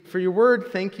for your word.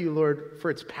 Thank you, Lord,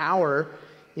 for its power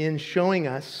in showing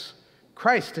us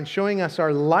Christ and showing us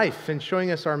our life and showing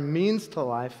us our means to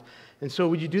life. And so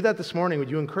would you do that this morning? Would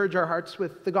you encourage our hearts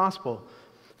with the gospel?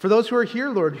 For those who are here,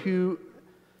 Lord, who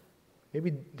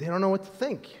maybe they don't know what to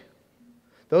think.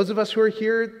 Those of us who are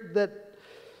here that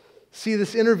see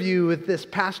this interview with this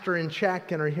pastor in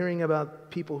Czech and are hearing about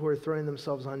people who are throwing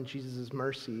themselves on Jesus'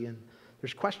 mercy, and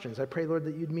there's questions. I pray, Lord,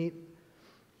 that you'd meet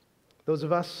those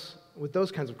of us with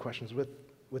those kinds of questions,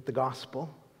 with the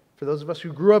gospel. For those of us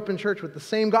who grew up in church with the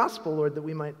same gospel, Lord, that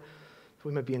we might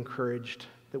be encouraged,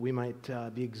 that we might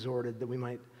be exhorted, that we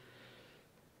might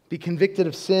be convicted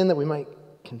of sin, that we might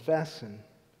confess and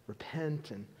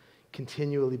repent and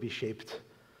continually be shaped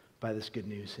by this good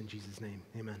news. In Jesus' name,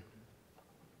 amen.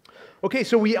 Okay,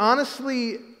 so we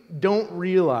honestly don't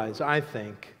realize, I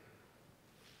think,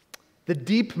 the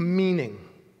deep meaning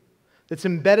that's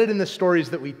embedded in the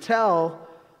stories that we tell,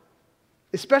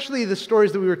 especially the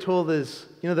stories that we were told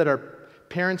that our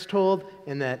parents told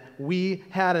and that we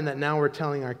had and that now we're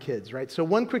telling our kids, right? So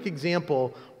one quick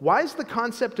example, why is the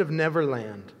concept of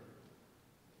Neverland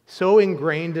so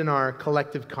ingrained in our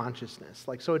collective consciousness,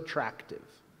 like so attractive?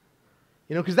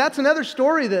 Because that's another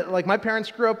story that, like, my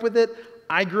parents grew up with it,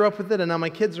 I grew up with it, and now my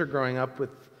kids are growing up with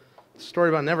the story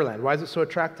about Neverland. Why is it so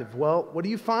attractive? Well, what do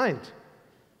you find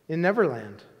in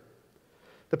Neverland?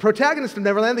 The protagonist of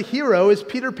Neverland, the hero, is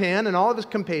Peter Pan and all of his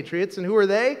compatriots, and who are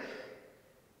they?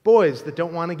 Boys that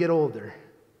don't want to get older.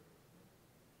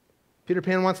 Peter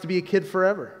Pan wants to be a kid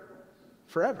forever.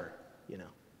 Forever.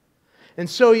 And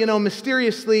so,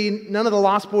 mysteriously, none of the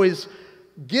Lost Boys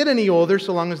get any older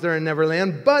so long as they're in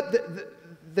Neverland, but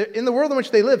in the world in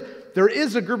which they live, there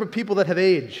is a group of people that have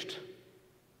aged.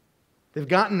 They've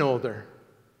gotten older,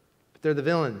 but they're the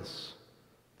villains,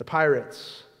 the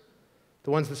pirates,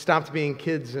 the ones that stopped being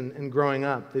kids and growing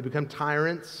up. They become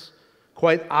tyrants,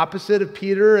 quite opposite of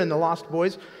Peter and the Lost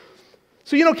Boys.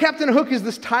 So, Captain Hook is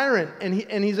this tyrant,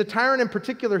 and he's a tyrant in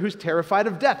particular who's terrified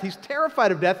of death. He's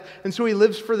terrified of death, and so he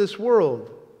lives for this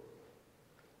world.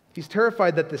 He's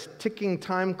terrified that this ticking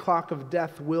time clock of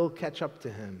death will catch up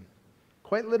to him.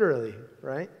 Quite literally,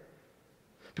 right?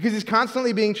 Because he's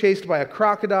constantly being chased by a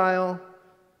crocodile,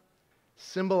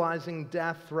 symbolizing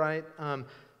death, right?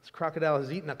 This crocodile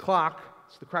has eaten a clock,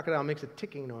 so the crocodile makes a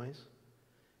ticking noise.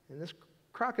 And this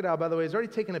crocodile, by the way, has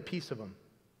already taken a piece of him,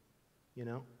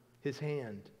 his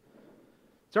hand.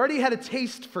 It's already had a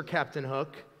taste for Captain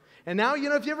Hook. And now,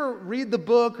 if you ever read the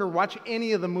book or watch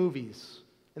any of the movies,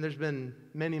 and there's been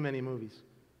many, many movies,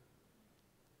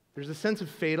 there's a sense of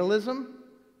fatalism,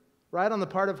 right, on the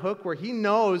part of Hook, where he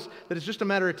knows that it's just a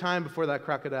matter of time before that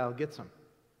crocodile gets him.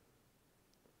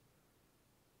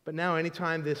 But now,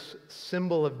 anytime this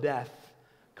symbol of death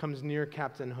comes near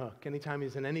Captain Hook, anytime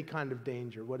he's in any kind of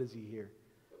danger, what does he hear?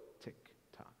 Tick,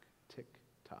 tock, tick,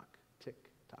 tock, tick,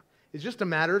 tock. It's just a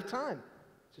matter of time.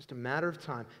 It's just a matter of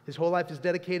time. His whole life is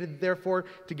dedicated, therefore,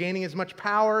 to gaining as much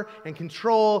power and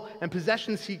control and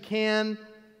possessions he can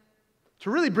to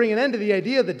really bring an end to the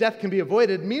idea that death can be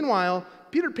avoided. Meanwhile,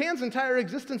 Peter Pan's entire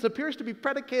existence appears to be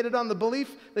predicated on the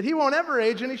belief that he won't ever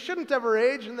age and he shouldn't ever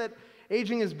age and that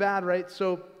aging is bad, right?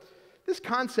 So this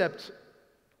concept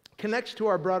connects to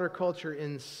our broader culture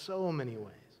in so many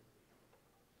ways.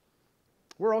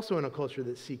 We're also in a culture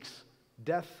that seeks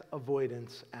death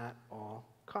avoidance at all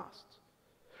costs.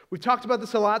 We've talked about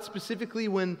this a lot, specifically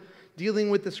when dealing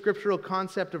with the scriptural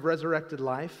concept of resurrected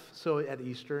life. So at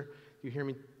Easter, you hear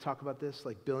me talk about this,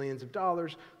 like billions of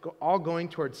dollars, all going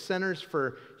towards centers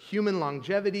for human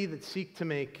longevity that seek to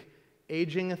make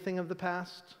aging a thing of the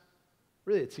past.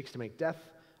 Really, it seeks to make death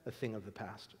a thing of the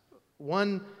past.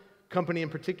 One company in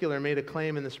particular made a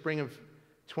claim in the spring of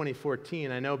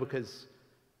 2014. I know because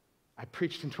I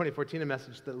preached in 2014 a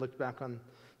message that looked back on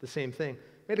the same thing.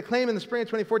 Made a claim in the spring of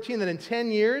 2014 that in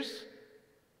 10 years,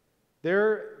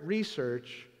 their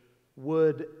research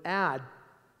would add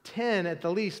 10 at the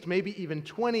least, maybe even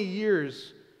 20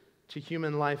 years to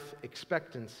human life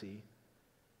expectancy.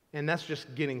 And that's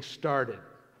just getting started.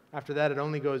 After that, it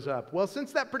only goes up. Well,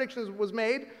 since that prediction was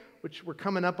made, which we're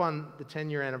coming up on the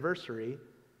 10-year anniversary,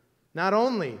 not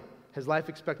only has life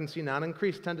expectancy not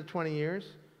increased 10 to 20 years,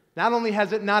 not only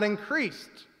has it not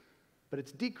increased, but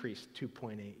it's decreased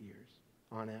 2.8 years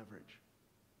on average.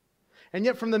 And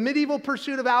yet from the medieval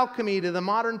pursuit of alchemy to the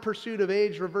modern pursuit of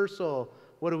age reversal,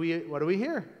 what do we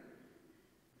hear?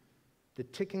 The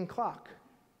ticking clock.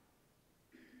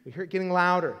 We hear it getting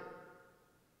louder.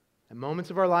 At moments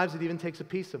of our lives, it even takes a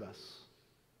piece of us.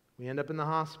 We end up in the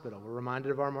hospital. We're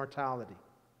reminded of our mortality.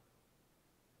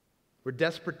 We're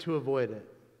desperate to avoid it.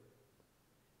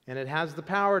 And it has the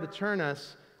power to turn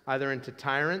us either into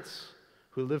tyrants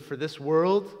who live for this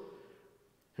world,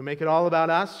 who make it all about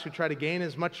us, who try to gain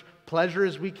as much pleasure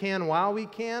as we can while we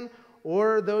can,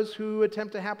 or those who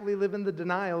attempt to happily live in the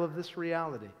denial of this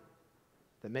reality,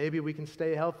 that maybe we can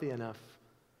stay healthy enough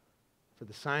for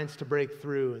the science to break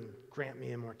through and grant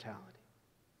me immortality.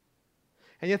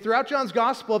 And yet throughout John's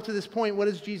gospel up to this point, what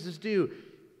does Jesus do?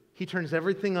 He turns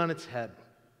everything on its head.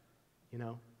 You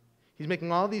know, he's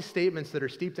making all these statements that are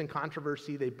steeped in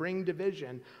controversy. They bring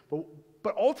division,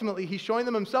 but ultimately he's showing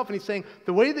them himself, and he's saying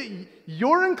the way that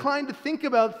you're inclined to think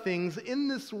about things in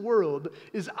this world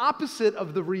is opposite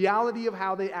of the reality of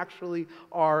how they actually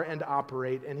are and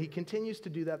operate. And he continues to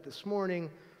do that this morning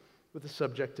with the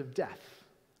subject of death.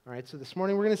 All right, so this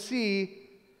morning we're going to see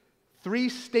 3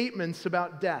 statements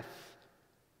about death.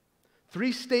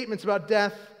 3 statements about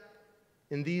death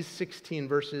in these 16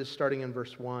 verses, starting in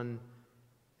verse 1.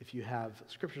 If you have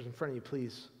scriptures in front of you,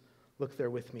 please look there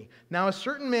with me. Now a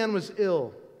certain man was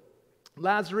ill,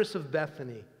 Lazarus of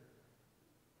Bethany,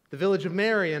 the village of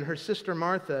Mary and her sister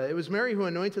Martha. It was Mary who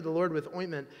anointed the Lord with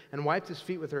ointment and wiped his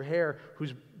feet with her hair,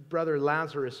 whose brother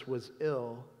Lazarus was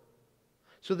ill.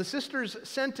 So the sisters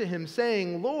sent to him,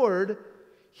 saying, Lord,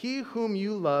 he whom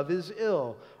you love is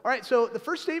ill. All right, so the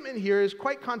first statement here is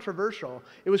quite controversial.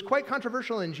 It was quite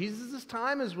controversial in Jesus'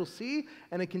 time, as we'll see,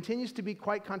 and it continues to be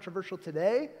quite controversial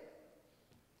today.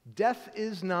 Death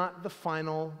is not the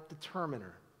final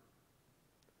determiner.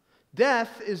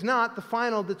 Death is not the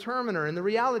final determiner, and the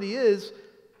reality is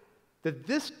that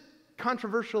this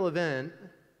controversial event,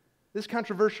 this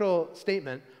controversial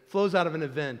statement, flows out of an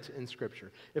event in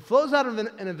Scripture. It flows out of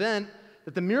an event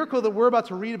that the miracle that we're about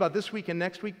to read about this week and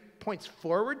next week points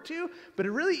forward to, but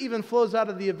it really even flows out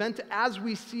of the event as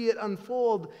we see it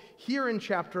unfold here in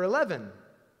chapter 11.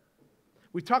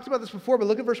 We've talked about this before, but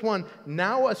look at verse 1.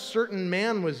 Now a certain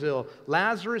man was ill,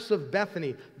 Lazarus of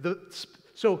Bethany.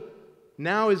 So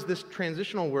now is this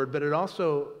transitional word, but it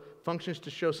also functions to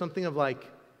show something of like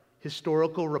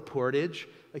historical reportage.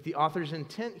 Like the author's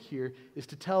intent here is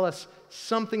to tell us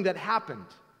something that happened,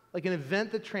 like an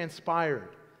event that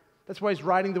transpired. That's why he's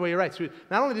writing the way he writes. So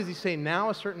not only does he say, now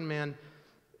a certain man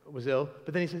was ill,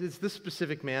 but then he says, it's this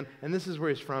specific man, and this is where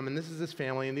he's from, and this is his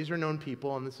family, and these are known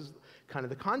people, and this is kind of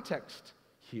the context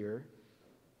here.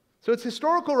 So it's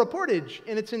historical reportage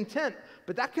in its intent,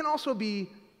 but that can also be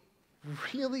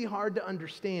really hard to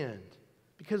understand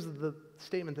because of the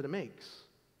statement that it makes.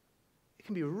 It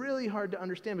can be really hard to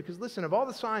understand because, listen, of all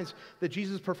the signs that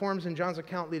Jesus performs in John's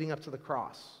account leading up to the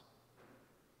cross,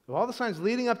 of all the signs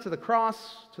leading up to the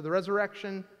cross, to the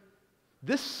resurrection,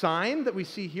 this sign that we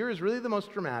see here is really the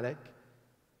most dramatic.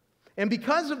 And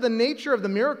because of the nature of the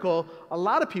miracle, a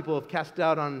lot of people have cast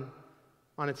doubt on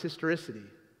its historicity.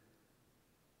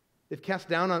 They've cast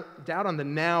doubt on the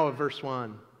now of verse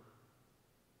 1.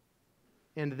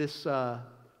 And this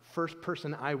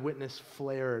first-person eyewitness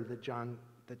flair that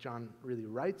John really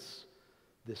writes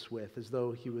this with, as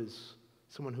though he was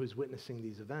someone who was witnessing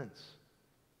these events.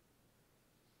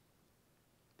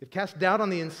 They've cast doubt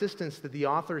on the insistence that the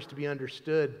author is to be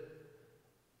understood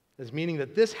as meaning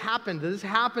that this happened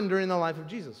during the life of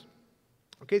Jesus.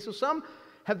 Okay, so some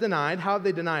have denied. How have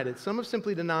they denied it? Some have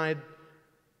simply denied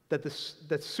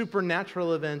that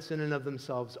supernatural events in and of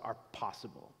themselves are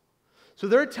possible. So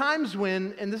there are times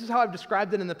when, and this is how I've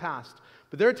described it in the past,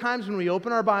 but there are times when we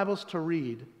open our Bibles to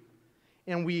read,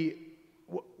 and we,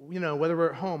 you know, whether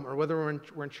we're at home or whether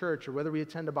we're in church or whether we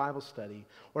attend a Bible study,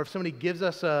 or if somebody gives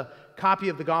us a copy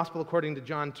of the Gospel according to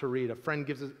John to read, a friend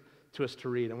gives it to us to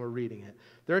read and we're reading it.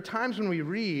 There are times when we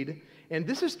read, and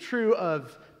this is true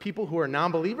of people who are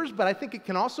non-believers, but I think it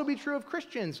can also be true of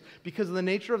Christians because of the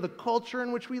nature of the culture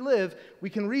in which we live. We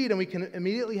can read and we can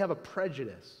immediately have a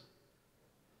prejudice.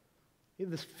 We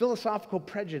have this philosophical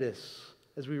prejudice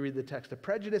as we read the text, a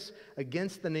prejudice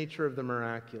against the nature of the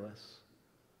miraculous,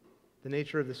 the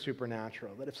nature of the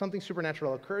supernatural. That if something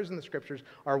supernatural occurs in the Scriptures,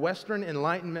 our Western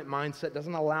Enlightenment mindset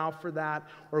doesn't allow for that,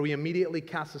 or we immediately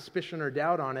cast suspicion or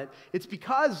doubt on it. It's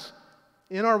because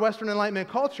in our Western Enlightenment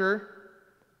culture,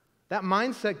 that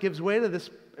mindset gives way to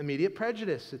this immediate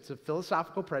prejudice. It's a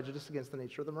philosophical prejudice against the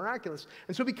nature of the miraculous.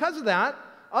 And so because of that,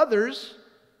 others,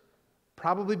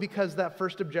 probably because that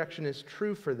first objection is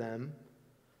true for them,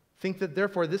 think that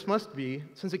therefore this must be,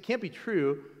 since it can't be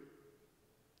true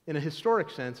in a historic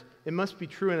sense, it must be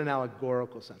true in an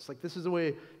allegorical sense. Like this is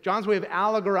John's way of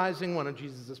allegorizing one of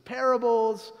Jesus'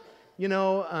 parables. You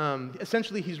know,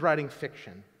 essentially he's writing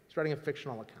fiction. He's writing a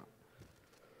fictional account.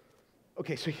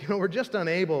 Okay, so we're just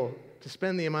unable to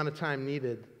spend the amount of time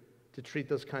needed to treat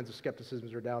those kinds of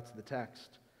skepticisms or doubts of the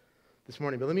text this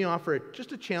morning. But let me offer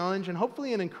just a challenge and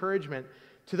hopefully an encouragement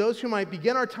to those who might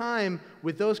begin our time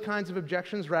with those kinds of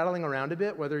objections rattling around a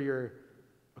bit, whether you're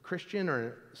a Christian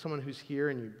or someone who's here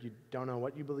and you don't know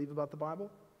what you believe about the Bible?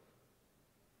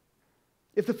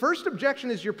 If the first objection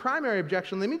is your primary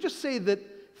objection, let me just say that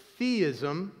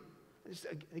theism,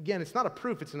 again, it's not a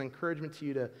proof, it's an encouragement to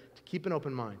you to keep an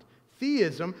open mind.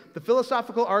 Theism, the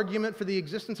philosophical argument for the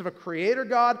existence of a creator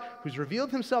God who's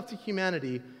revealed himself to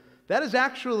humanity, that is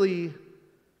actually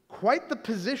quite the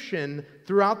position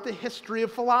throughout the history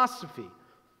of philosophy.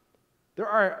 There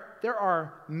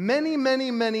are many,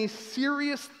 many, many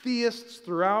serious theists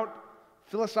throughout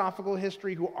philosophical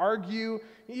history who argue.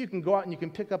 You can go out and you can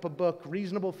pick up a book,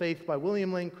 Reasonable Faith by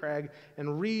William Lane Craig,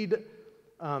 and read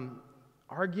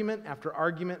argument after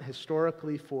argument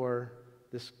historically for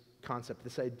this concept,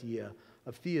 this idea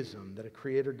of theism, that a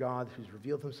creator God who's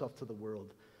revealed himself to the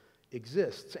world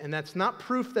exists. And that's not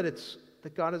proof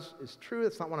that God is true.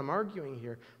 That's not what I'm arguing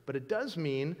here. But it does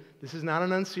mean this is not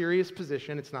an unserious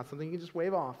position. It's not something you can just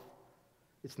wave off.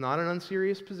 It's not an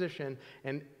unserious position.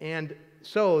 And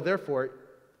so, therefore,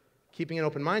 keeping an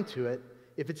open mind to it,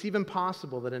 if it's even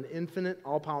possible that an infinite,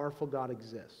 all-powerful God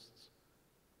exists,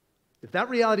 if that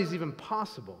reality is even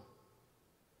possible,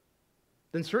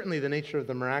 then certainly the nature of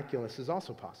the miraculous is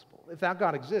also possible. If that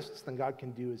God exists, then God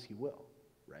can do as he will,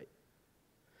 right?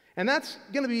 And that's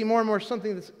going to be more and more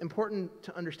something that's important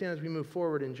to understand as we move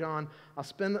forward in John. I'll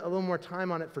spend a little more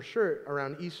time on it for sure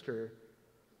around Easter.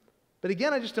 But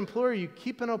again, I just implore you,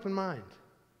 keep an open mind.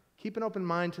 Keep an open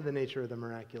mind to the nature of the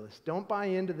miraculous. Don't buy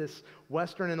into this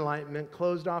Western Enlightenment,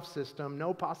 closed-off system,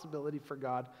 no possibility for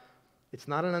God. It's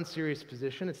not an unserious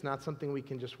position. It's not something we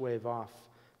can just wave off.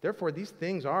 Therefore, these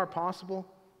things are possible.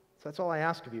 So that's all I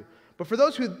ask of you. But for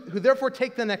those who therefore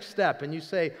take the next step and you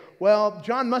say, well,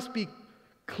 John must be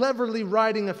cleverly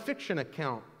writing a fiction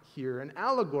account here, an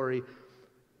allegory.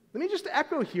 Let me just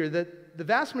echo here that the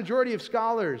vast majority of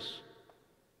scholars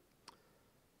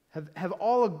have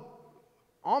all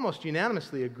almost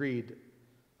unanimously agreed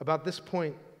about this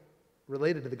point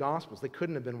related to the Gospels. They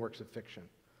couldn't have been works of fiction,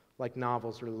 like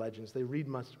novels or legends. They read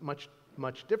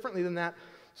much differently than that.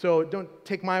 So don't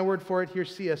take my word for it.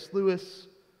 Here's C.S. Lewis.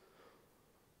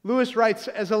 Lewis writes,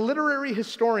 as a literary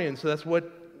historian, so that's what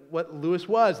Lewis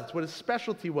was, that's what his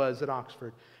specialty was at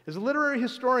Oxford. As a literary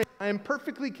historian, I am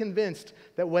perfectly convinced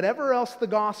that whatever else the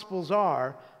Gospels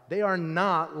are, they are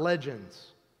not legends.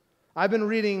 I've been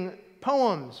reading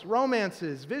poems,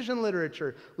 romances, vision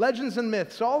literature, legends and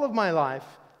myths all of my life.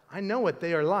 I know what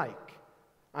they are like.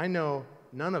 I know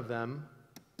none of them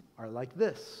are like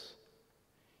this.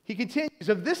 He continues,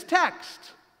 of this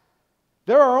text,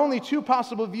 there are only two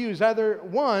possible views. Either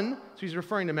one, so he's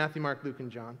referring to Matthew, Mark, Luke,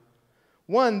 and John.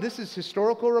 One, this is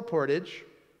historical reportage,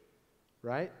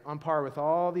 right? On par with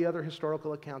all the other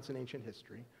historical accounts in ancient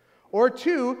history. Or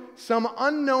two, some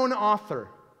unknown author,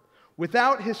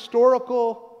 without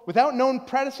known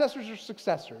predecessors or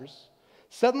successors,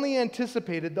 suddenly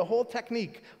anticipated the whole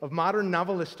technique of modern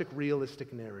novelistic,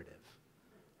 realistic narrative.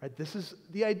 Right? This is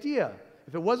the idea.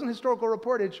 If it wasn't historical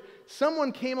reportage,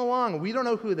 someone came along. We don't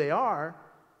know who they are.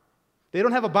 They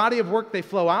don't have a body of work they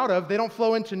flow out of. They don't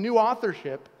flow into new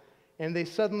authorship. And they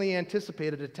suddenly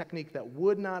anticipated a technique that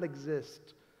would not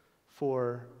exist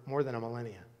for more than a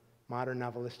millennia. Modern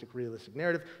novelistic, realistic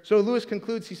narrative. So Lewis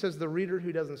concludes, he says, the reader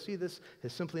who doesn't see this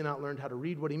has simply not learned how to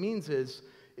read. What he means is,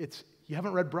 you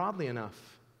haven't read broadly enough.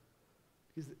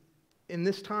 Because in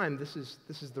this time, this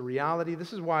is the reality.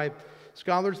 This is why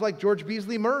scholars like George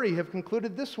Beasley Murray have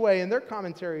concluded this way in their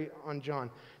commentary on John.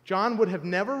 John would have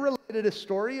never related a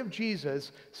story of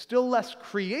Jesus, still less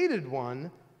created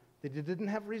one, that he didn't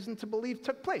have reason to believe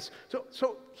took place.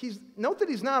 So note that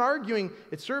he's not arguing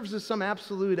it serves as some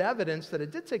absolute evidence that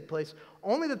it did take place,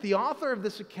 only that the author of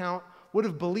this account would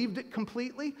have believed it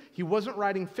completely. He wasn't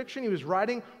writing fiction. He was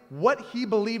writing what he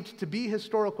believed to be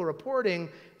historical reporting.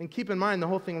 And keep in mind, the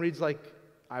whole thing reads like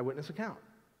eyewitness account.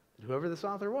 Whoever this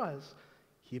author was,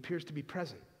 he appears to be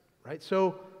present, right?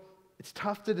 So it's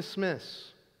tough to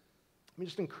dismiss. Let me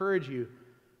just encourage you.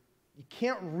 You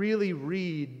can't really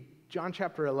read John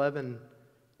chapter 11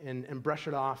 and brush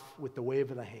it off with the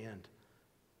wave of the hand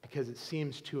because it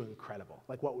seems too incredible,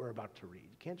 like what we're about to read.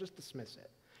 You can't just dismiss it.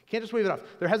 You can't just wave it off.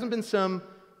 There hasn't been some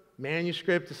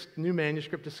new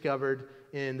manuscript discovered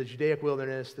in the Judaic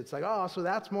wilderness that's like, oh, so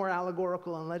that's more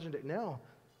allegorical and legendary. No.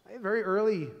 I have very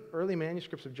early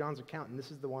manuscripts of John's account, and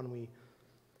this is the one we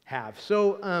have.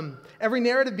 So every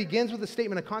narrative begins with a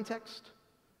statement of context.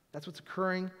 That's what's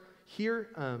occurring here.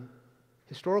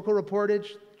 Historical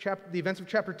reportage, the events of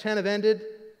chapter 10 have ended.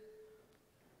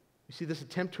 We see this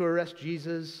attempt to arrest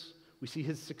Jesus. We see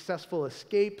his successful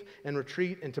escape and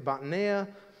retreat into Bethania.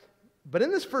 But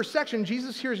in this first section,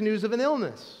 Jesus hears news of an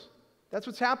illness. That's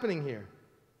what's happening here.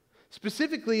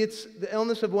 Specifically, it's the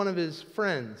illness of one of his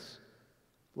friends,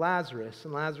 Lazarus,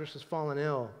 and Lazarus has fallen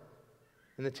ill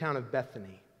in the town of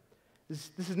Bethany.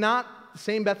 This is not the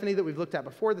same Bethany that we've looked at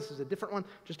before. This is a different one,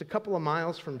 just a couple of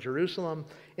miles from Jerusalem.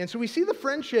 And so we see the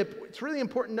friendship. It's really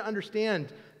important to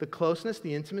understand the closeness,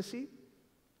 the intimacy.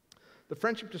 The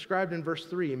friendship described in verse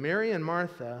 3, Mary and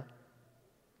Martha,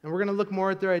 and we're going to look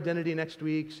more at their identity next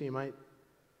week, so you might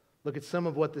look at some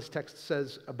of what this text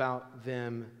says about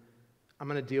them. I'm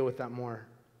going to deal with that more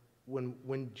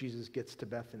when Jesus gets to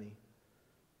Bethany.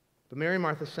 But Mary and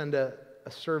Martha send a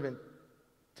servant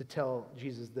to tell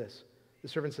Jesus this. The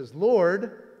servant says,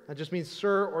 Lord, that just means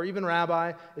sir or even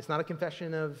rabbi. It's not a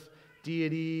confession of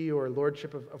deity or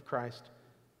lordship of Christ.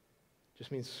 It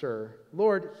just means sir.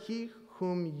 Lord, he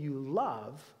whom you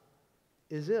love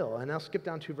is ill. And I'll skip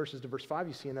down 2 verses to verse 5.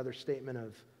 You see another statement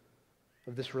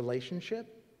of this relationship.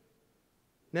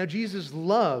 Now Jesus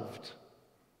loved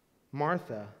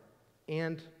Martha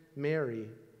and Mary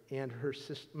and her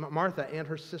sister, Martha and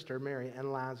her sister Mary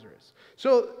and Lazarus.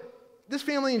 So this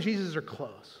family and Jesus are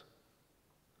close.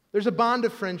 There's a bond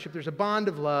of friendship. There's a bond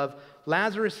of love.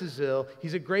 Lazarus is ill.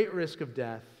 He's at great risk of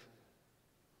death.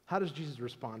 How does Jesus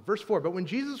respond? Verse 4, but when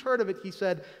Jesus heard of it, he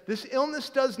said, this illness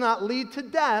does not lead to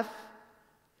death.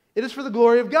 It is for the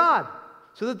glory of God,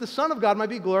 so that the Son of God might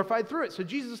be glorified through it. So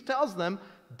Jesus tells them,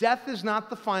 death is not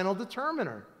the final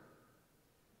determiner.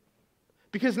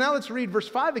 Because now let's read verse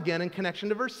 5 again in connection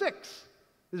to verse 6.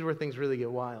 This is where things really get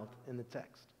wild in the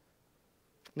text.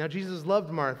 Now Jesus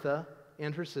loved Martha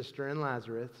and her sister and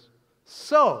Lazarus.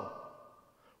 So,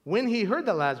 when he heard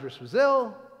that Lazarus was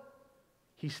ill,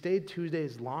 he stayed 2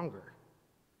 days longer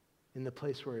in the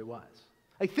place where he was.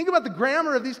 Like, think about the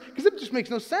grammar of these, because it just makes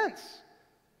no sense.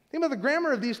 Think about the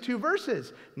grammar of these 2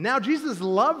 verses. Now Jesus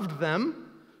loved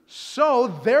them, so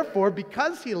therefore,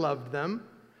 because he loved them,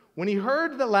 when he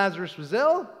heard that Lazarus was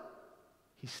ill,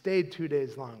 he stayed 2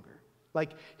 days longer.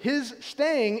 Like, his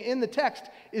staying in the text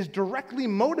is directly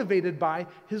motivated by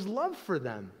his love for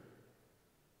them.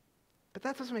 But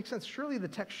that doesn't make sense. Surely the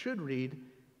text should read,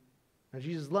 now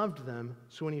Jesus loved them,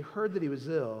 so when he heard that he was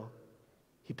ill,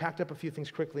 he packed up a few things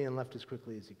quickly and left as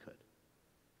quickly as he could.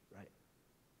 Right?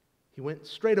 He went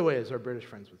straight away, as our British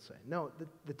friends would say. No,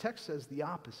 the text says the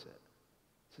opposite.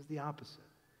 It says the opposite.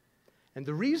 And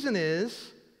the reason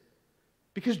is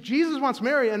because Jesus wants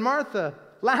Mary and Martha,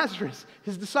 Lazarus,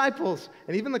 his disciples,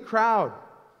 and even the crowd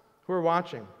who are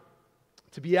watching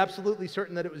to be absolutely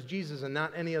certain that it was Jesus and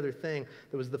not any other thing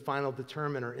that was the final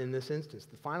determiner in this instance.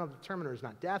 The final determiner is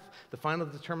not death. The final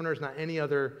determiner is not any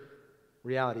other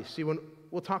reality. See,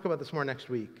 we'll talk about this more next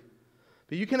week.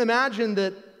 But you can imagine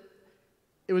that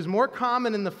it was more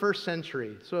common in the first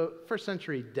century. So first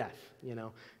century death, you know.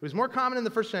 It was more common in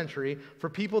the first century for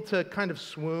people to kind of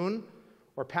swoon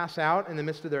or pass out in the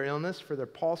midst of their illness, for their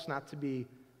pulse not to be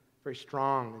very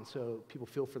strong. And so people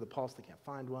feel for the pulse. They can't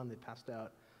find one. They passed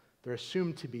out. They're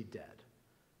assumed to be dead.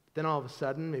 Then all of a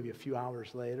sudden, maybe a few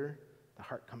hours later, the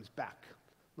heart comes back a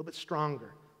little bit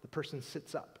stronger. The person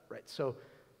sits up, right? So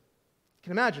you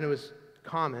can imagine it was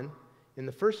common in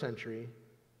the first century.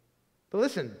 But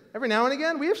listen, every now and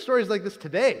again, we have stories like this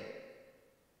today.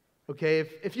 Okay,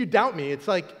 if you doubt me, it's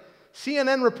like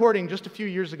CNN reporting just a few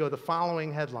years ago the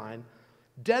following headline: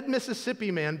 dead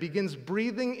Mississippi man begins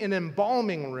breathing in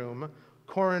embalming room,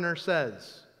 coroner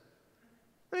says.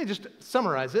 Let me just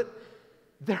summarize it.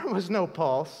 There was no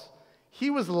pulse. He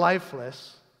was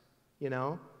lifeless, you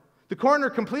know. The coroner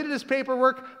completed his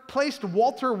paperwork, placed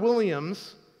Walter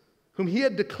Williams, whom he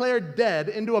had declared dead,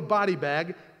 into a body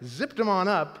bag, zipped him on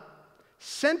up,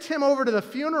 sent him over to the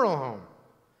funeral home.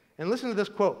 And listen to this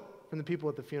quote from the people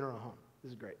at the funeral home.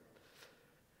 This is great.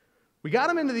 We got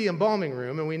him into the embalming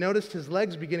room, and we noticed his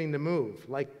legs beginning to move,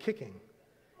 like kicking.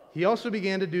 He also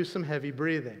began to do some heavy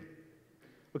breathing.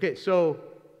 Okay, so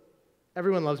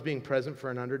everyone loves being present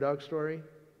for an underdog story,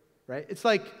 right? It's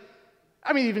like,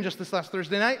 I mean, even just this last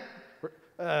Thursday night,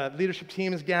 leadership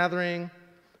team is gathering.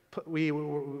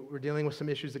 We're dealing with some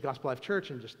issues at Gospel Life Church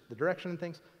and just the direction and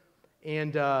things.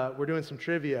 And we're doing some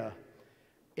trivia.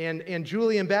 And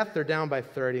Julie and Beth, they're down by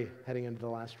 30 heading into the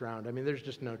last round. I mean, there's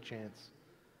just no chance.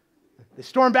 They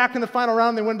storm back in the final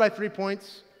round. They win by 3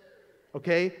 points.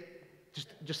 Okay?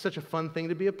 Just such a fun thing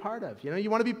to be a part of. You know, you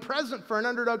want to be present for an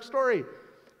underdog story.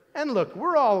 And look,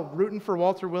 we're all rooting for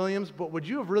Walter Williams, but would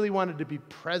you have really wanted to be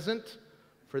present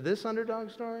for this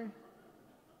underdog story?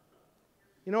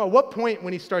 You know, at what point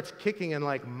when he starts kicking and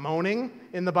like moaning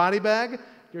in the body bag,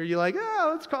 are you like,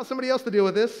 let's call somebody else to deal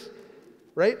with this,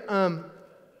 right?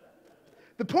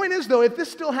 The point is, though, if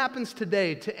this still happens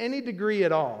today to any degree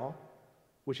at all,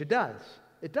 which it does,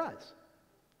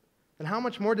 then how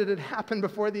much more did it happen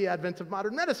before the advent of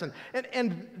modern medicine?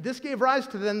 And this gave rise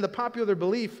to then the popular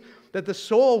belief that the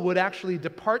soul would actually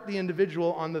depart the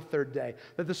individual on the third day,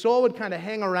 that the soul would kind of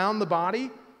hang around the body,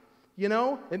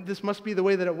 and this must be the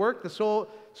way that it worked. The soul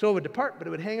would depart, but it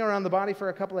would hang around the body for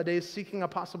a couple of days, seeking a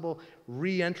possible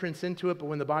re-entrance into it, but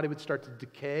when the body would start to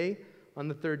decay on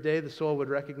the third day, the soul would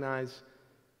recognize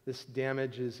this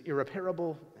damage is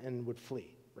irreparable and would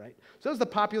flee, right? So that's the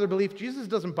popular belief. Jesus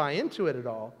doesn't buy into it at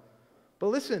all. But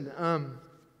listen,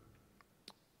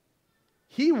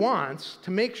 he wants to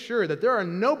make sure that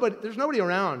there's nobody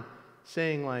around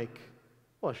saying like,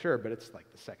 well, sure, but it's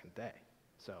like the second day.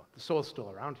 So the soul's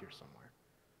still around here somewhere.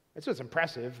 It's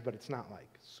impressive, but it's not like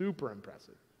super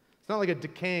impressive. It's not like a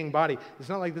decaying body. It's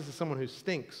not like this is someone who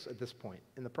stinks at this point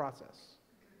in the process,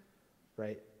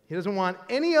 right? He doesn't want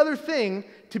any other thing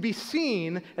to be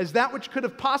seen as that which could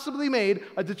have possibly made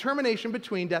a determination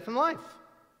between death and life.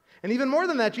 And even more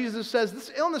than that, Jesus says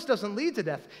this illness doesn't lead to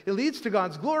death. It leads to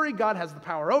God's glory. God has the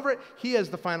power over it. He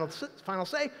has the final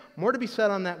say. More to be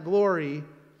said on that glory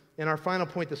in our final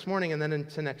point this morning and then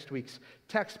into next week's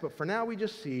text. But for now, we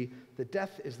just see that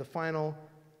death is the final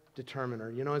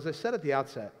determiner. As I said at the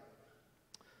outset,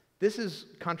 this is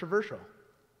controversial,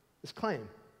 this claim.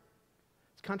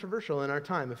 It's controversial in our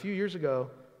time. A few years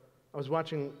ago, I was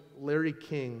watching Larry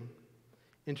King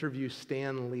interview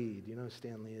Stan Lee. Do you know who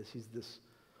Stan Lee is? He's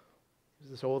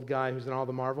this old guy who's in all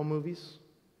the Marvel movies.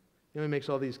 He makes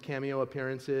all these cameo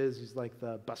appearances. He's like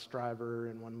the bus driver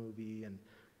in one movie and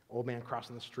Old Man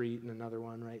Crossing the Street in another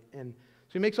one, right? And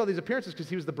so he makes all these appearances because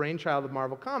he was the brainchild of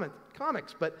Marvel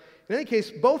Comics. But in any case,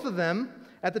 both of them,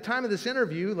 at the time of this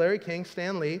interview, Larry King,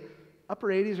 Stan Lee, upper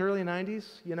 80s, early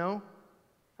 90s,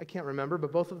 I can't remember,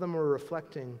 but both of them were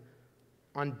reflecting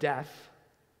on death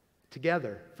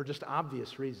together for just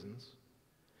obvious reasons.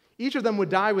 Each of them would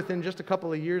die within just a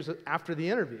couple of years after the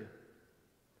interview.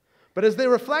 But as they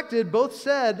reflected, both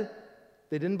said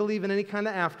they didn't believe in any kind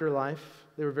of afterlife.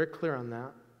 They were very clear on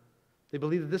that. They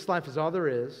believed that this life is all there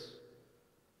is.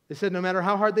 They said no matter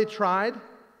how hard they tried,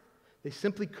 they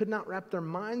simply could not wrap their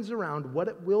minds around what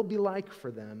it will be like for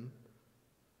them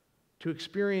to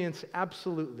experience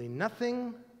absolutely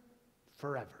nothing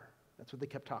forever. That's what they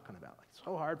kept talking about. Like, it's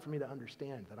so hard for me to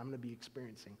understand that I'm going to be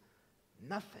experiencing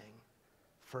nothing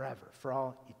forever, for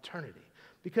all eternity.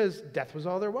 Because death was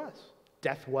all there was.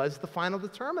 Death was the final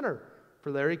determiner for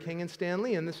Larry King and Stan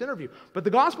Lee in this interview. But the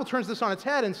gospel turns this on its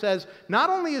head and says, not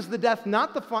only is death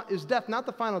not the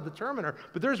final determiner,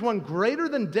 but there's one greater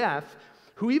than death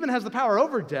who even has the power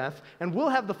over death and will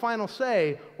have the final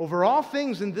say over all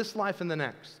things in this life and the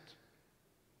next.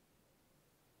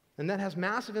 And that has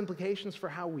massive implications for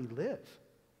how we live.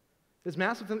 It has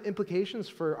massive implications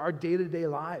for our day-to-day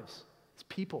lives as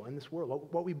people in this world,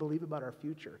 what we believe about our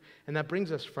future. And that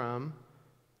brings us from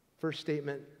first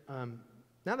statement,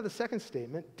 now to the second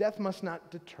statement, death must not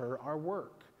deter our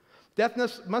work. Death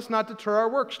must not deter our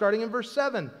work, starting in verse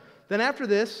 7. Then after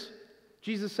this,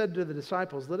 Jesus said to the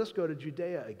disciples, let us go to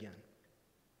Judea again.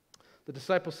 The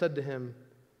disciples said to him,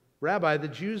 Rabbi, the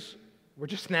Jews were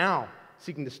just now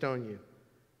seeking to stone you.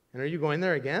 And are you going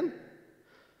there again?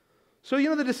 So,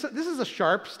 this is a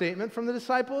sharp statement from the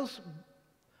disciples,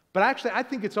 but actually I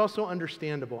think it's also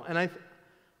understandable. And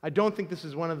I don't think this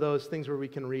is one of those things where we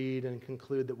can read and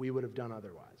conclude that we would have done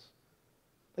otherwise.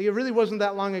 Like, it really wasn't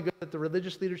that long ago that the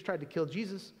religious leaders tried to kill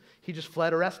Jesus. He just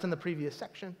fled arrest in the previous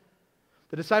section.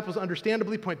 The disciples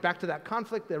understandably point back to that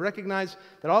conflict. They recognize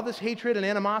that all this hatred and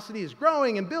animosity is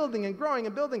growing and building and growing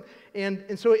and building.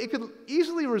 And so it could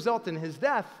easily result in his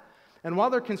death. And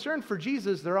while they're concerned for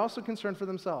Jesus, they're also concerned for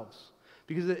themselves.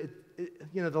 Because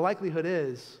the likelihood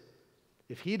is,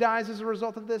 if he dies as a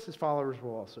result of this, his followers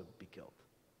will also be killed.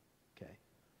 Okay?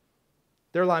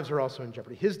 Their lives are also in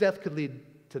jeopardy. His death could lead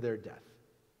to their death.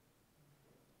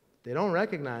 They don't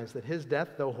recognize that his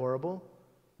death, though horrible,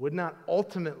 would not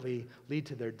ultimately lead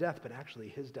to their death, but actually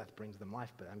his death brings them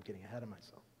life, but I'm getting ahead of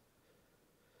myself.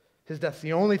 His death's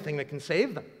the only thing that can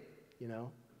save them,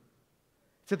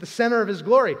 It's at the center of his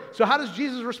glory. So how does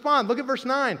Jesus respond? Look at verse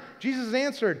 9. Jesus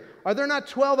answered, are there not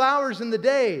 12 hours in the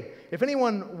day? If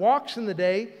anyone walks in the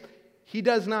day, he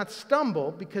does not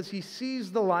stumble because he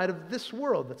sees the light of this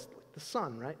world. That's the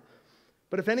sun, right?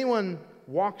 But if anyone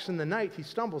walks in the night, he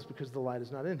stumbles because the light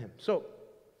is not in him. So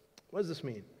what does this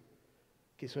mean?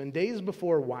 Okay, so in days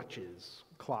before watches,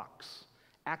 clocks,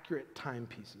 accurate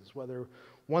timepieces, whether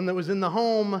one that was in the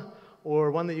home or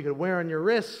one that you could wear on your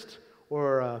wrist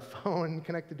or a phone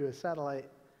connected to a satellite,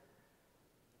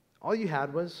 all you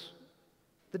had was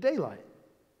the daylight.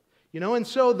 And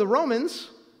so the Romans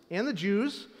and the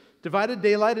Jews divided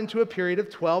daylight into a period of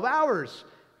 12 hours.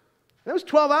 And that was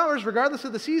 12 hours regardless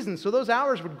of the season. So those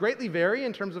hours would greatly vary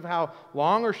in terms of how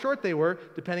long or short they were,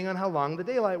 depending on how long the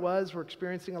daylight was. We're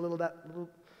experiencing a little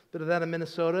bit of that in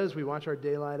Minnesota as we watch our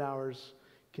daylight hours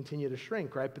continue to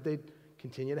shrink, right? But they'd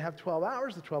continue to have 12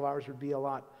 hours. The 12 hours would be a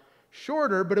lot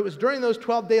shorter, but it was during those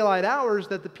 12 daylight hours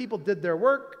that the people did their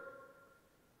work.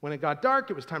 When it got dark,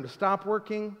 it was time to stop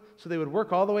working. So they would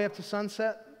work all the way up to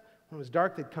sunset. When it was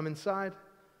dark, they'd come inside.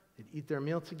 They'd eat their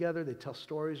meal together. They'd tell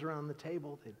stories around the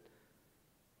table.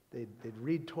 They'd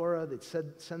read Torah. They'd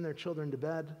send their children to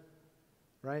bed,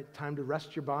 right? Time to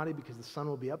rest your body because the sun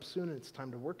will be up soon and it's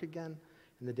time to work again.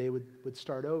 And the day would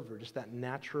start over. Just that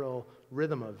natural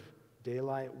rhythm of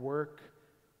daylight, work,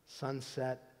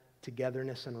 sunset,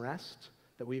 togetherness, and rest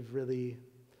that we've really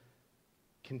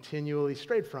continually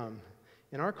strayed from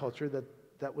in our culture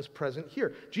that was present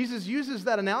here. Jesus uses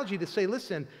that analogy to say,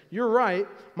 listen, you're right,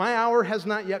 my hour has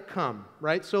not yet come,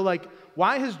 right? So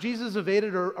why has Jesus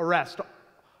evaded arrest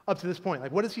up to this point?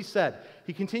 What has he said?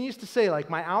 He continues to say,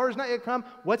 my hour has not yet come.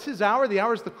 What's his hour? The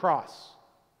hour is the cross.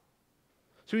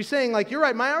 So he's saying, you're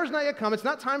right, my hour's not yet come. It's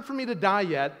not time for me to die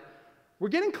yet. We're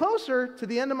getting closer to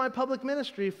the end of my public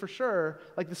ministry for sure.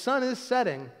 The sun is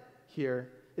setting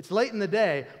here. It's late in the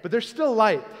day, but there's still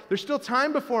light. There's still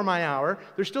time before my hour.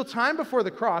 There's still time before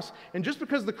the cross. And just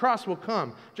because the cross will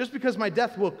come, just because my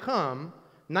death will come,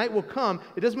 night will come,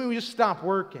 it doesn't mean we just stop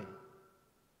working.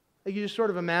 You just sort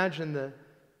of imagine the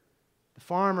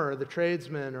farmer or the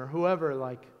tradesman or whoever,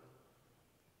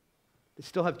 they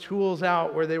still have tools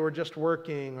out where they were just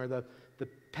working, or the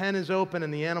pen is open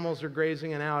and the animals are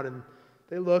grazing and out, and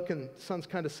they look and the sun's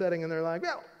kind of setting and they're like,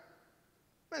 well,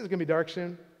 it's going to be dark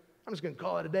soon. I'm just going to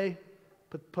call it a day,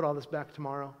 put all this back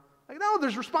tomorrow. No,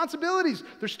 there's responsibilities.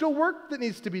 There's still work that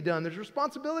needs to be done. There's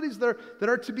responsibilities that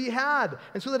are to be had.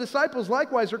 And so the disciples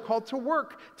likewise are called to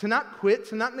work, to not quit,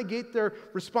 to not negate their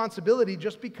responsibility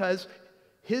just because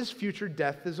his future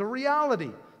death is a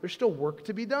reality. There's still work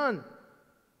to be done.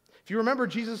 If you remember,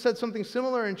 Jesus said something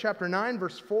similar in chapter 9,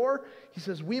 verse 4. He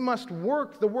says, we must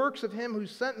work the works of him who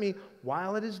sent me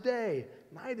while it is day.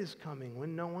 Night is coming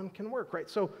when no one can work, right?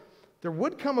 So there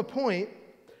would come a point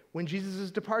when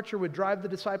Jesus' departure would drive the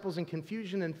disciples in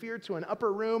confusion and fear to an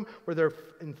upper room where they're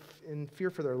in fear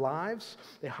for their lives.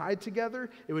 They hide together.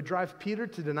 It would drive Peter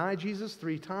to deny Jesus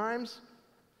 3 times.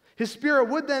 His Spirit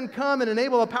would then come and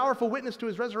enable a powerful witness to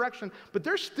his resurrection, but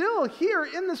they're still here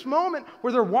in this moment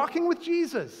where they're walking with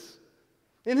Jesus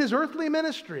in his earthly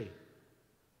ministry.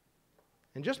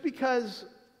 And just because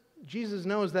Jesus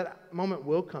knows that moment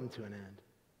will come to an end,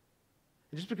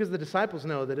 and just because the disciples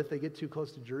know that if they get too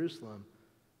close to Jerusalem,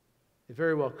 it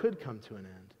very well could come to an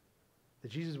end,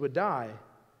 that Jesus would die,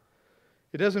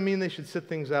 it doesn't mean they should sit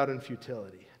things out in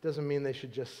futility. It doesn't mean they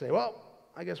should just say, well,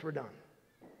 I guess we're done.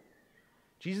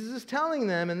 Jesus is telling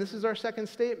them, and this is our second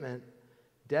statement,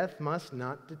 death must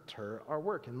not deter our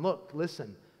work. And look,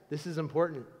 listen, this is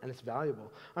important and it's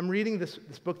valuable. I'm reading this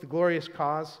book, The Glorious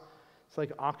Cause. It's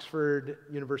like Oxford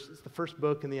University. It's the first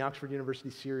book in the Oxford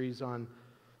University series on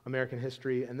American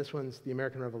history, and this one's the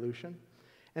American Revolution.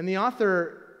 And the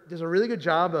author does a really good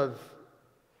job of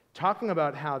talking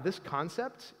about how this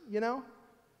concept,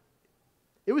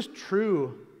 it was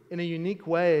true in a unique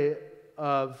way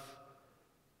of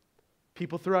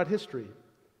people throughout history,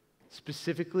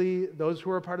 specifically those who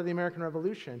were a part of the American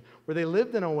Revolution, where they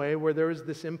lived in a way where there was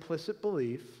this implicit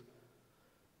belief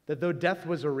that though death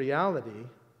was a reality,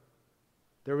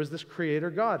 there was this creator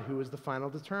God who was the final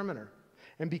determiner.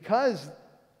 And because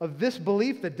of this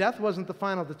belief that death wasn't the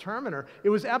final determiner, it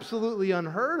was absolutely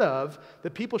unheard of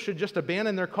that people should just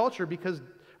abandon their culture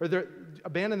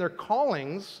abandon their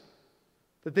callings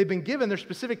that they've been given, their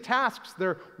specific tasks,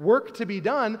 their work to be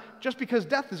done, just because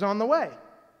death is on the way.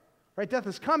 Right? Death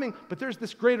is coming, but there's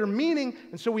this greater meaning,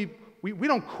 and so we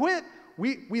don't quit.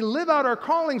 We live out our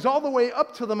callings all the way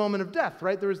up to the moment of death,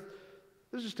 right? There's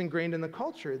just ingrained in the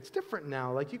culture. It's different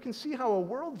now. You can see how a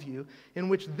worldview in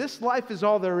which this life is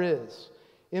all there is,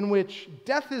 in which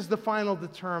death is the final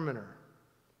determiner.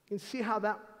 You can see how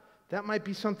that might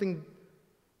be something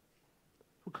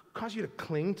will cause you to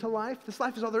cling to life. This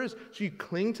life is all there is. So you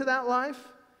cling to that life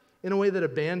in a way that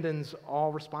abandons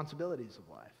all responsibilities of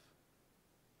life.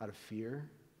 Out of fear,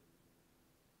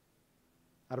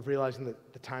 out of realizing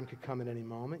that the time could come at any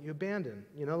moment, you abandon.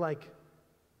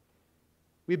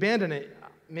 We abandon it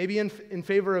maybe in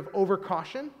favor of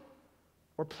overcaution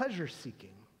or pleasure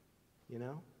seeking,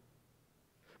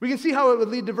 We can see how it would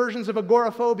lead to versions of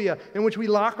agoraphobia, in which we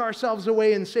lock ourselves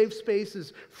away in safe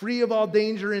spaces, free of all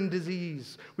danger and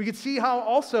disease. We could see how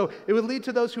also it would lead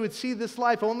to those who would see this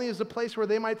life only as a place where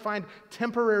they might find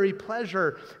temporary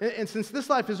pleasure. And since this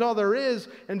life is all there is,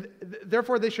 and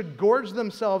therefore they should gorge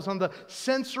themselves on the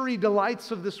sensory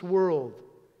delights of this world.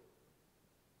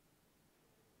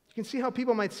 You can see how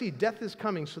people might see death is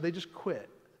coming, so they just quit.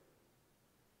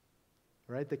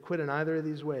 Right? They quit in either of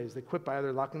these ways. They quit by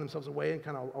either locking themselves away and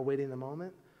kind of awaiting the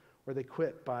moment, or they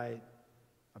quit by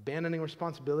abandoning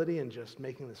responsibility and just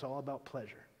making this all about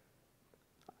pleasure.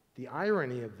 The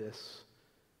irony of this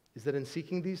is that in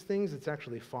seeking these things, it's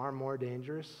actually far more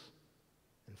dangerous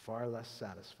and far less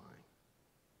satisfying.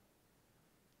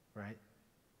 Right?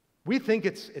 We think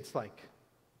it's like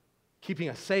keeping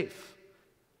us safe.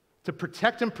 To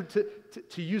protect and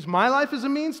to use my life as a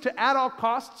means to, at all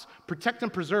costs, protect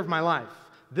and preserve my life,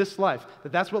 this life,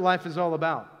 that's what life is all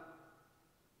about.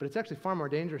 But it's actually far more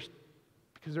dangerous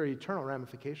because there are eternal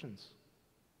ramifications,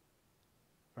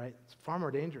 right? It's far more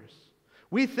dangerous.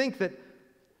 We think that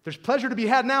there's pleasure to be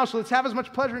had now, so let's have as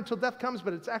much pleasure until death comes,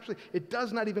 but it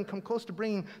does not even come close to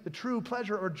bringing the true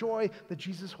pleasure or joy that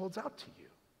Jesus holds out to you.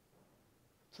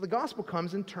 So the gospel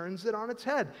comes and turns it on its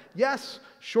head. Yes,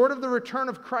 short of the return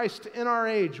of Christ in our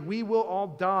age, we will all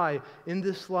die in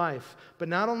this life. But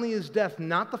not only is death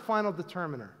not the final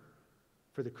determiner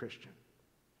for the Christian,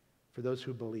 for those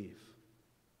who believe.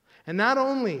 And not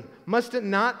only must it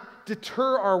not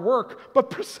deter our work, but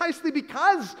precisely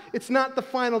because it's not the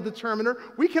final determiner,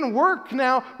 we can work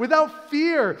now without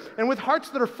fear and with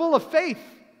hearts that are full of faith,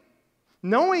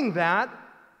 knowing that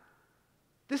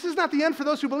this is not the end for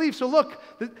those who believe. So look,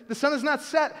 the sun is not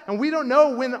set, and we don't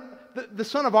know when the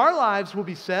sun of our lives will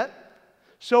be set.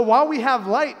 So while we have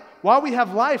light, while we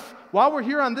have life, while we're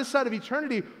here on this side of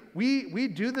eternity, we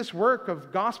do this work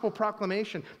of gospel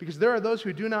proclamation because there are those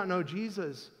who do not know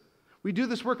Jesus. We do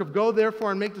this work of go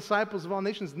therefore and make disciples of all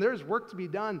nations, and there is work to be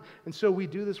done. And so we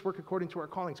do this work according to our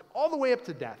callings, all the way up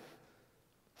to death.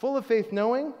 Full of faith,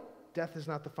 knowing death is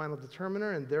not the final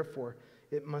determiner, and therefore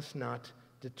it must not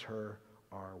deter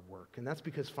our work. And that's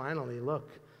because finally,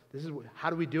 look, how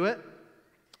do we do it?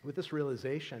 With this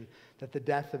realization that the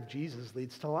death of Jesus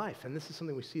leads to life. And this is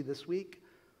something we see this week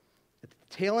at the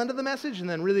tail end of the message, and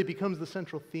then really becomes the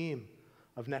central theme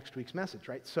of next week's message,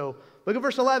 right? So look at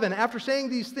verse 11. After saying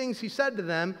these things, he said to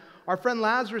them, "Our friend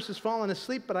Lazarus has fallen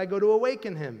asleep, but I go to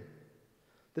awaken him."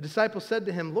 The disciples said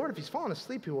to him, "Lord, if he's fallen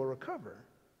asleep, he will recover."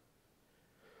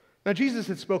 Now Jesus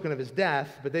had spoken of his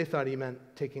death, but they thought he meant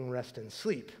taking rest and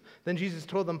sleep. Then Jesus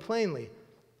told them plainly,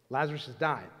 "Lazarus has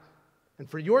died. And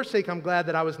for your sake I'm glad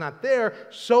that I was not there,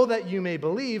 so that you may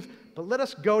believe, but let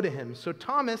us go to him." So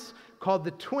Thomas, called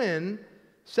the twin,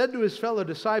 said to his fellow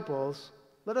disciples,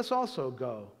 "Let us also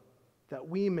go, that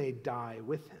we may die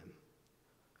with him."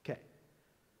 Okay.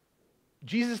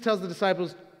 Jesus tells the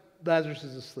disciples Lazarus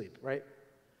is asleep, right?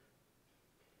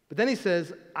 But then he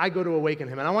says, "I go to awaken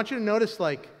him." And I want you to notice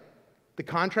the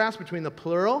contrast between the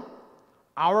plural,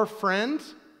 our friend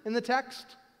in the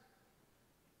text,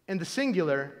 and the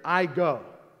singular, I go.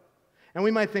 And we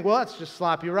might think, well, that's just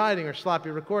sloppy writing or sloppy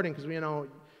recording because,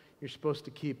 you're supposed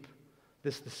to keep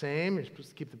this the same. You're supposed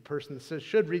to keep the person that says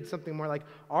should read something more like,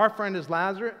 our friend is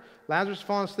Lazarus. Lazarus has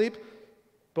fallen asleep,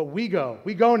 but we go.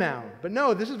 We go now. But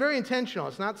no, this is very intentional.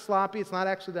 It's not sloppy. It's not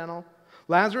accidental.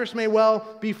 Lazarus may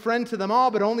well be friend to them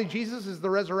all, but only Jesus is the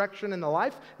resurrection and the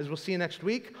life, as we'll see next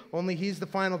week. Only he's the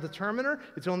final determiner.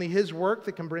 It's only his work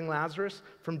that can bring Lazarus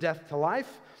from death to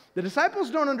life. The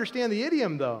disciples don't understand the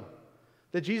idiom, though,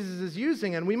 that Jesus is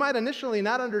using, and we might initially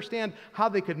not understand how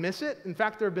they could miss it. In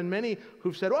fact, there have been many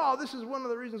who've said, "Oh, this is one of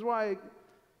the reasons why,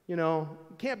 it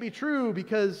can't be true,"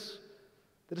 because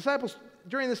the disciples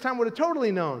during this time would have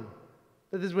totally known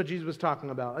that this is what Jesus was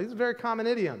talking about. It's a very common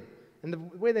idiom. And the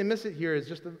way they miss it here is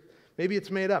just maybe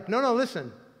it's made up. No,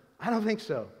 listen. I don't think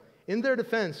so. In their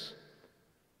defense,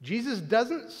 Jesus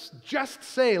doesn't just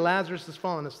say Lazarus has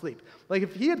fallen asleep. Like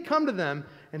if he had come to them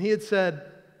and he had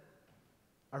said,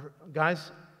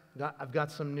 "Guys, I've got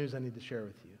some news I need to share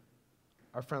with you.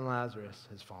 Our friend Lazarus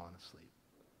has fallen asleep."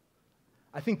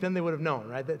 I think then they would have known,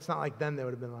 right? It's not like then they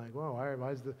would have been like, "Whoa, why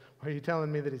are you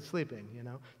telling me that he's sleeping?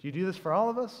 Do you do this for all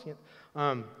of us?"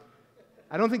 I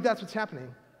don't think that's what's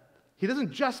happening. He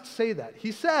doesn't just say that.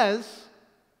 He says,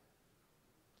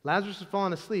 Lazarus has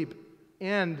fallen asleep,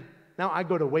 and now I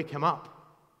go to wake him up.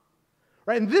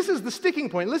 Right? And this is the sticking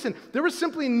point. Listen, there was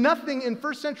simply nothing in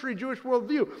first century Jewish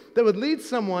worldview that would lead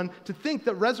someone to think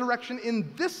that resurrection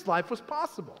in this life was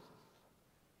possible.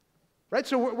 Right?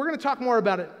 So we're going to talk more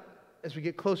about it as we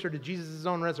get closer to Jesus'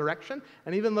 own resurrection,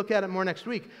 and even look at it more next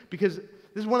week, because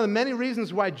this is one of the many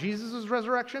reasons why Jesus'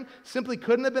 resurrection simply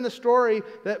couldn't have been a story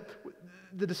that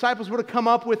the disciples would have come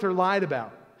up with or lied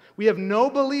about. We have no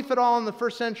belief at all in the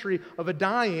first century of a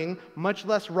dying, much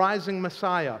less rising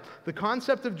Messiah. The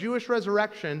concept of Jewish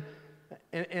resurrection,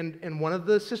 and one of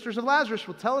the sisters of Lazarus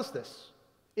will tell us this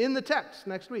in the text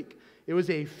next week. It was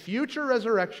a future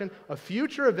resurrection, a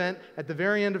future event at the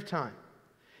very end of time.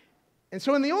 And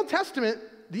so in the Old Testament,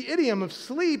 the idiom of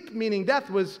sleep, meaning death,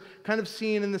 was kind of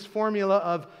seen in this formula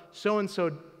of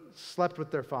so-and-so slept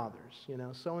with their fathers.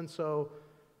 So-and-so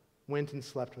went and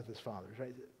slept with his fathers,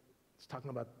 right? It's talking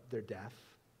about their death.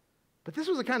 But this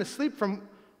was a kind of sleep from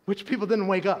which people didn't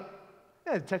wake up.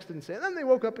 Yeah, the text didn't say it. And then they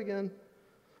woke up again.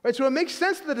 Right, so it makes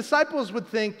sense that the disciples would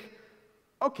think,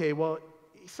 okay, well,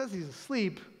 he says he's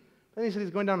asleep, then he said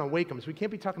he's going down to wake him, so we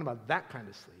can't be talking about that kind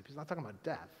of sleep. He's not talking about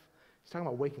death. He's talking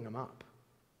about waking him up.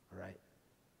 All right?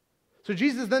 So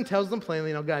Jesus then tells them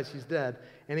plainly, guys, he's dead.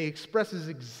 And he expresses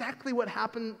exactly what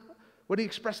happened, what he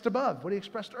expressed above, what he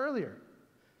expressed earlier.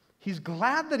 He's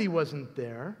glad that he wasn't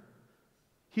there.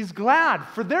 He's glad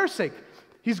for their sake.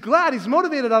 He's glad. He's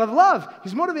motivated out of love.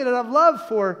 He's motivated out of love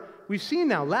for, we've seen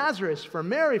now, Lazarus, for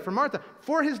Mary, for Martha,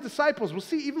 for his disciples. We'll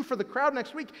see even for the crowd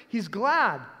next week. He's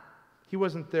glad he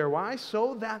wasn't there. Why?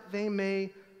 So that they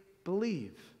may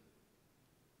believe.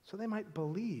 So they might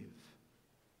believe.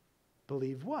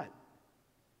 Believe what?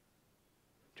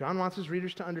 John wants his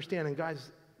readers to understand. And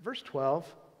guys, verse 12,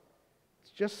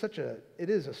 it's just it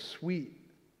is a sweet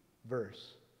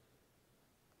verse.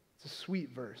 It's a sweet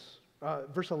verse.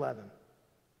 Verse 11.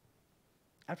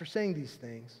 After saying these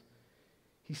things,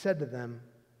 he said to them,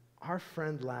 our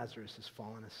friend Lazarus has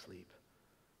fallen asleep,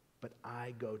 but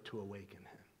I go to awaken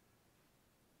him.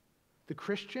 The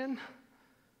Christian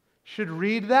should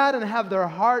read that and have their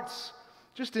hearts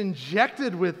just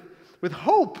injected with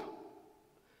hope.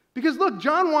 Because look,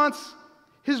 John wants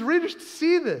his readers to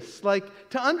see this,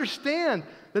 to understand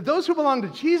that those who belong to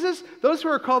Jesus, those who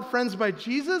are called friends by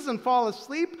Jesus and fall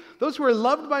asleep, those who are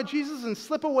loved by Jesus and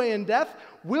slip away in death,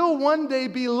 will one day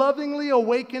be lovingly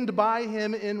awakened by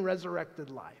him in resurrected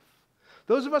life.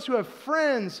 Those of us who have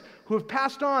friends who have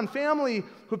passed on, family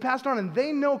who have passed on, and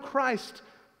they know Christ,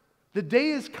 the day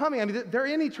is coming. I mean, they're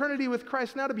in eternity with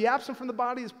Christ now. To be absent from the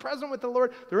body is present with the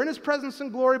Lord. They're in his presence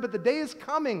and glory, but the day is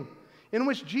coming in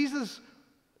which Jesus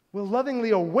will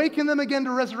lovingly awaken them again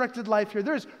to resurrected life here.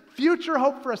 There's future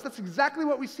hope for us. That's exactly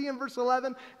what we see in verse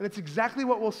 11, and it's exactly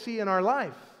what we'll see in our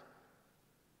life.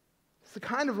 It's the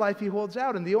kind of life he holds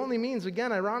out, and the only means,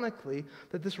 again, ironically,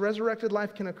 that this resurrected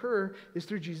life can occur is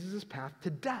through Jesus' path to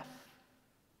death,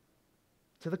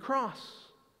 to the cross,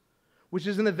 which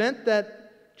is an event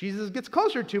that Jesus gets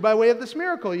closer to by way of this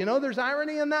miracle. There's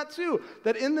irony in that too,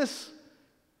 that in this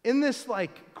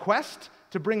quest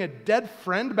to bring a dead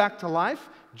friend back to life,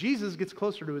 Jesus gets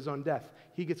closer to his own death.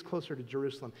 He gets closer to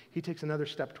Jerusalem. He takes another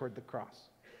step toward the cross.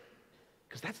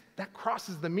 Because that cross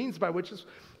is the means by which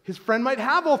his friend might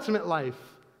have ultimate life,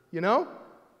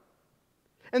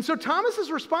 And so Thomas's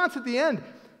response at the end,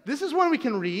 this is one we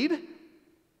can read,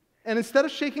 and instead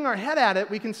of shaking our head at it,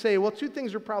 we can say, well, two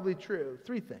things are probably true.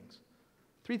 Three things.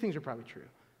 Three things are probably true.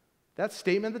 That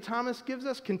statement that Thomas gives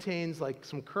us contains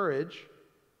some courage.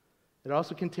 It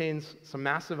also contains some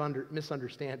massive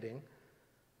misunderstanding.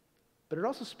 But it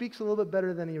also speaks a little bit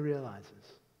better than he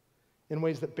realizes in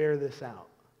ways that bear this out.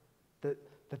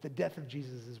 That the death of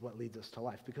Jesus is what leads us to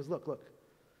life. Because look.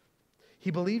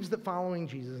 He believes that following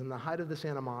Jesus in the height of this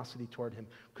animosity toward him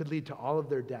could lead to all of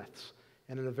their deaths.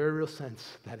 And in a very real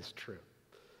sense, that is true.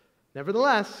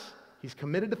 Nevertheless, he's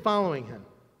committed to following him.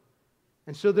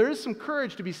 And so there is some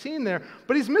courage to be seen there,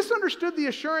 but he's misunderstood the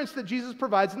assurance that Jesus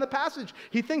provides in the passage.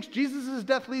 He thinks Jesus'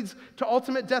 death leads to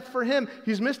ultimate death for him.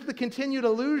 He's missed the continued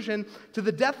allusion to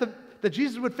the death that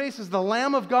Jesus would face as the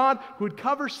Lamb of God who would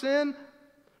cover sin,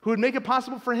 who would make it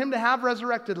possible for him to have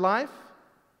resurrected life.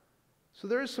 So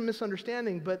there is some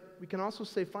misunderstanding, but we can also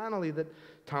say finally that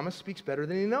Thomas speaks better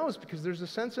than he knows, because there's a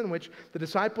sense in which the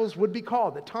disciples would be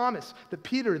called, that Thomas, that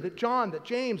Peter, that John, that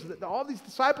James, that all these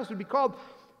disciples would be called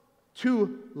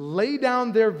to lay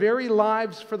down their very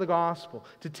lives for the gospel,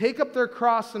 to take up their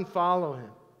cross and follow him.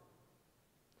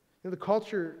 The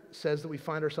culture says that we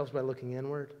find ourselves by looking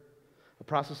inward, a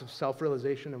process of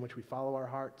self-realization in which we follow our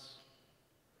hearts.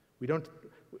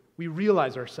 We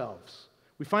realize ourselves.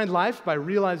 We find life by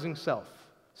realizing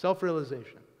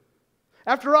self-realization.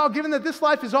 After all, given that this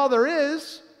life is all there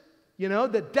is,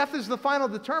 that death is the final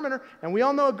determiner, and we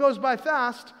all know it goes by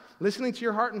fast, listening to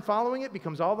your heart and following it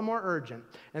becomes all the more urgent.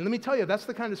 And let me tell you, that's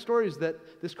the kind of stories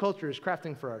that this culture is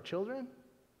crafting for our children,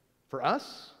 for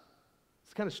us. It's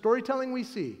the kind of storytelling we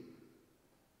see.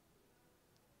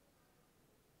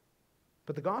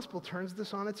 But the gospel turns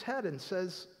this on its head and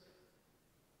says,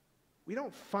 we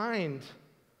don't find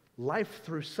life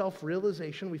through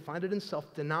self-realization. We find it in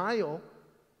self-denial.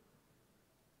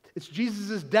 It's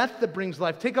Jesus' death that brings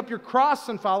life. Take up your cross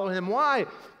and follow him. Why?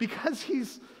 Because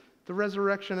he's the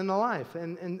resurrection and the life.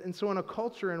 And so in a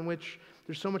culture in which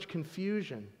there's so much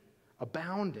confusion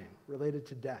abounding related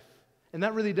to death, and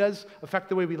that really does affect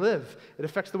the way we live. It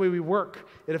affects the way we work.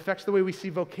 It affects the way we see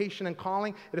vocation and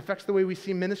calling. It affects the way we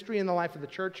see ministry in the life of the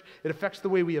church. It affects the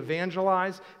way we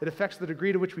evangelize. It affects the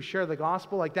degree to which we share the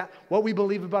gospel. Like that, what we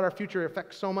believe about our future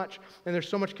affects so much, and there's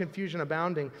so much confusion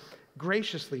abounding.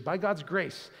 Graciously, by God's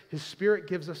grace, his Spirit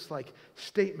gives us like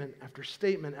statement after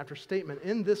statement after statement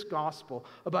in this gospel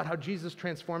about how Jesus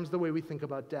transforms the way we think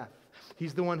about death.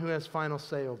 He's the one who has final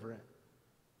say over it.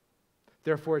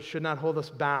 Therefore, it should not hold us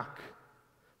back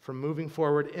from moving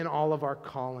forward in all of our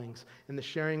callings. In the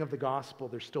sharing of the gospel,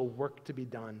 there's still work to be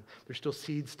done. There's still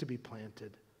seeds to be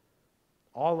planted.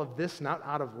 All of this not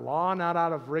out of law, not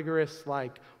out of rigorous,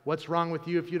 like, what's wrong with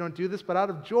you if you don't do this, but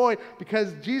out of joy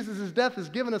because Jesus' death has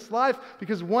given us life,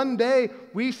 because one day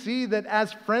we see that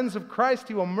as friends of Christ,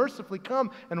 he will mercifully come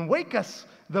and wake us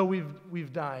though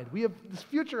we've died. We have this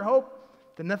future hope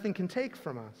that nothing can take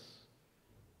from us.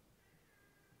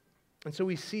 And so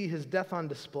we see his death on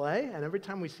display, and every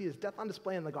time we see his death on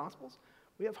display in the Gospels,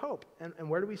 we have hope. And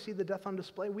where do we see the death on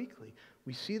display? Weekly.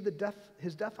 We see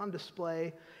his death on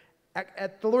display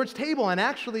at the Lord's table, and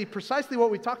actually precisely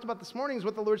what we talked about this morning is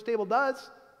what the Lord's table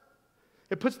does.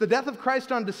 It puts the death of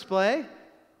Christ on display.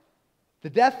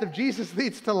 The death of Jesus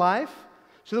leads to life,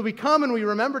 so that we come and we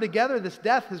remember together this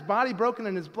death, his body broken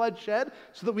and his blood shed,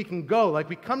 so that we can go. Like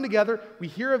we come together, we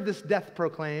hear of this death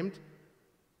proclaimed,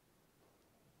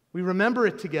 we remember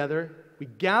it together, we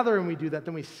gather and we do that,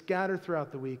 then we scatter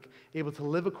throughout the week, able to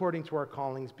live according to our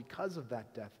callings because of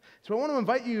that death. So I want to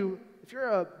invite you, if you're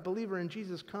a believer in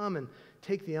Jesus, come and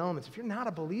take the elements. If you're not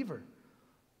a believer,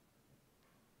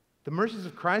 the mercies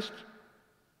of Christ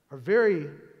are very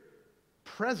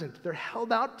present. They're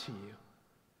held out to you.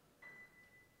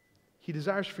 He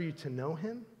desires for you to know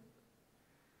him.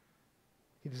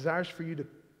 He desires for you to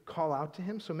call out to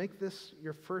him. So make this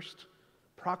your first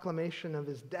proclamation of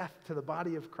his death to the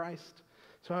body of Christ.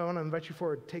 So I want to invite you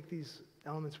forward. Take these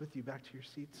elements with you back to your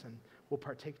seats, and we'll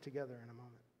partake together in a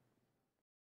moment.